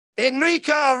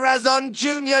Enrique Razon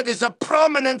Jr. is a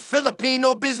prominent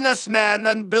Filipino businessman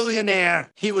and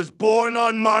billionaire. He was born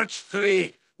on March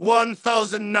 3,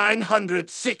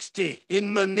 1960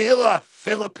 in Manila,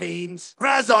 Philippines.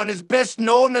 Razon is best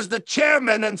known as the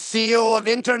chairman and CEO of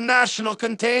International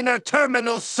Container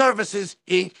Terminal Services,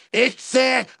 Inc. It's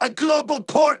a global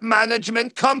port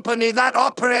management company that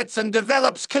operates and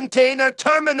develops container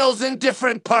terminals in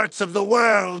different parts of the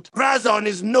world. Razon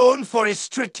is known for his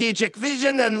strategic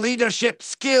vision and leadership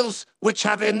skills, which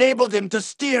have enabled him to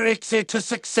steer ICSE to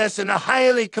success in a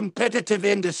highly competitive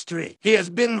industry. He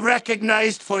has been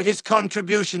recognized for his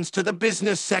contributions to the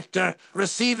business sector,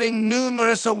 receiving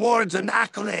numerous awards and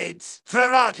accolades.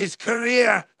 Throughout his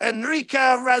career, Enrique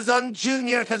Razon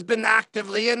Jr. has been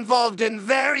actively involved in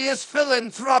various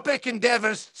philanthropic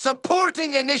endeavors,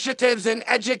 supporting initiatives in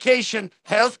education,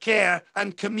 healthcare,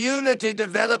 and community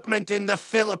development in the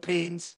Philippines.